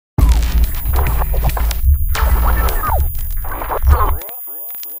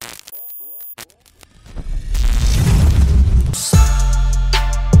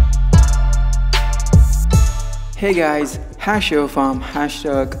Hey guys, Hasho from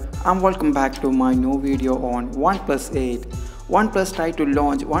hashtag and welcome back to my new video on OnePlus 8. OnePlus tried to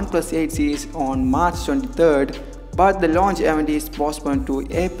launch OnePlus 8 series on March 23rd, but the launch event is postponed to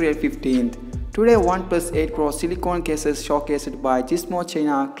April 15th. Today OnePlus 8 Pro silicone cases showcased by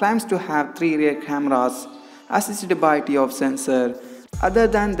Gizmochina claims to have 3 rear cameras assisted by ToF sensor. Other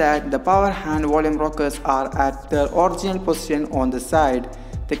than that, the power and volume rockers are at their original position on the side.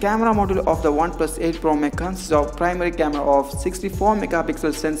 The camera module of the OnePlus 8 Pro may consist of primary camera of 64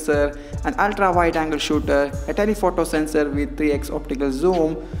 megapixel sensor, an ultra-wide angle shooter, a telephoto sensor with 3x optical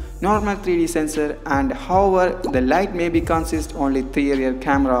zoom, normal 3D sensor, and however the light may be consist only 3 rear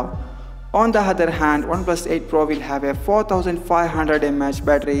camera. On the other hand, OnePlus 8 Pro will have a 4500 mAh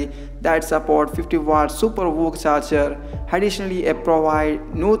battery that supports 50 watt SuperVOOC charger. Additionally, it provides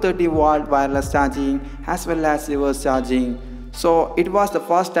new 30 watt wireless charging as well as reverse charging. So it was the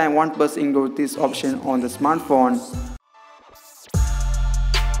first time OnePlus included this option on the smartphone.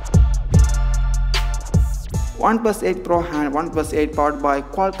 OnePlus 8 Pro and OnePlus 8 powered by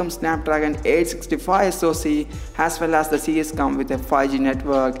Qualcomm Snapdragon 865 SoC as well as the series come with a 5G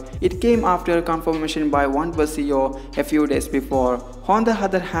network. It came after confirmation by OnePlus CEO a few days before. On the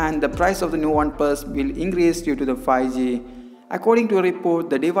other hand, the price of the new OnePlus will increase due to the 5G. According to a report,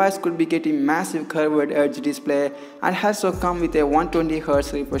 the device could be getting massive curved edge display and also come with a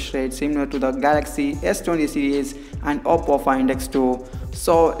 120Hz refresh rate similar to the Galaxy S20 series and Oppo Find X2.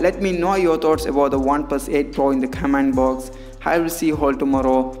 So let me know your thoughts about the OnePlus 8 Pro in the comment box. I will see you all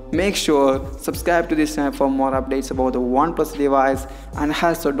tomorrow. Make sure subscribe to this channel for more updates about the OnePlus device and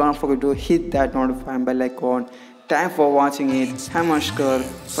also don't forget to hit that notification bell icon. Thanks for watching it. I'm Ashkar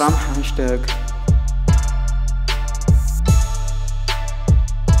from hashtag.